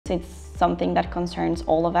It's something that concerns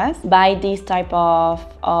all of us. By this type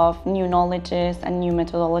of new knowledges and new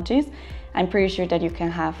methodologies, I'm pretty sure that you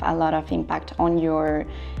can have a lot of impact on your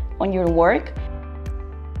work.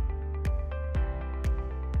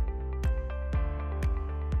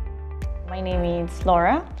 My name is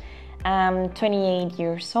Laura. I'm 28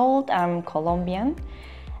 years old. I'm Colombian.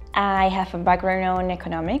 I have a background on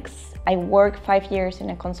economics. I worked 5 years in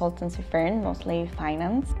a consultancy firm, mostly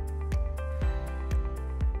finance.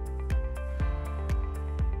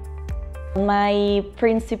 My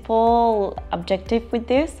principal objective with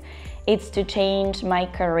this is to change my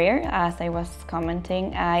career. As I was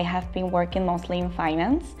commenting, I have been working mostly in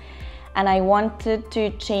finance, and I wanted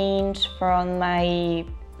to change from my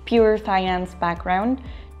pure finance background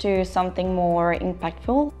to something more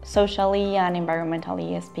impactful, socially and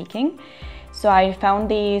environmentally speaking. So I found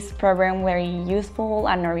this program very useful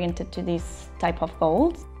and oriented to this type of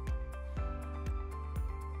goals.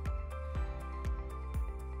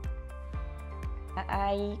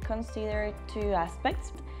 I consider two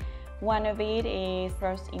aspects. One of it is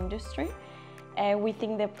cross industry.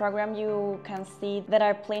 Within the program you can see there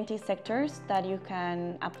are plenty of sectors that you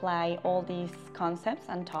can apply all these concepts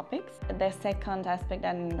and topics. The second aspect,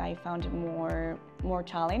 and I found it more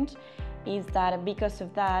challenge, is that because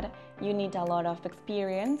of that you need a lot of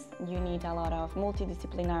experience, you need a lot of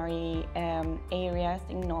multidisciplinary areas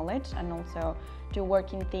in knowledge, and also to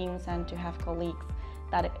work in teams and to have colleagues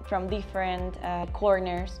that from different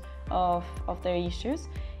corners of the issues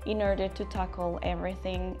in order to tackle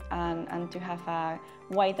everything and to have a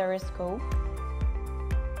wider scope.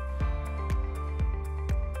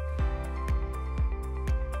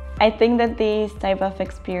 I think that these type of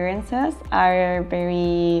experiences are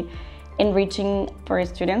very enriching for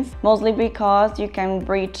students, mostly because you can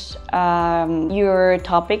bridge your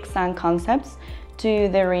topics and concepts to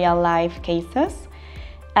the real life cases.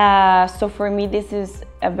 So for me this is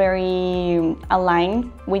very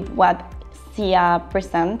aligned with what SIA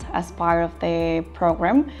present as part of the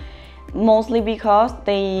program, mostly because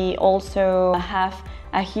they also have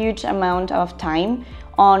a huge amount of time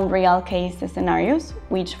on real case scenarios,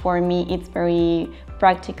 which for me it's very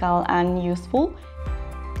practical and useful.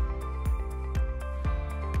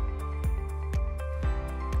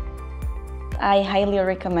 I highly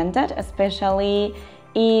recommend it, especially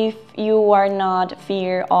if you are not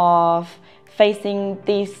fear of facing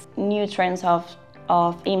these new trends of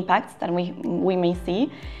impacts that we may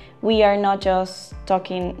see. We are not just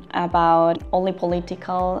talking about only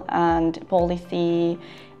political and policy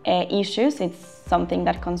issues, it's something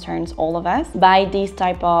that concerns all of us. By this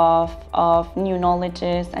type of new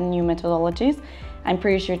knowledges and new methodologies, I'm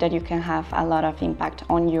pretty sure that you can have a lot of impact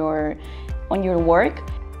on your work.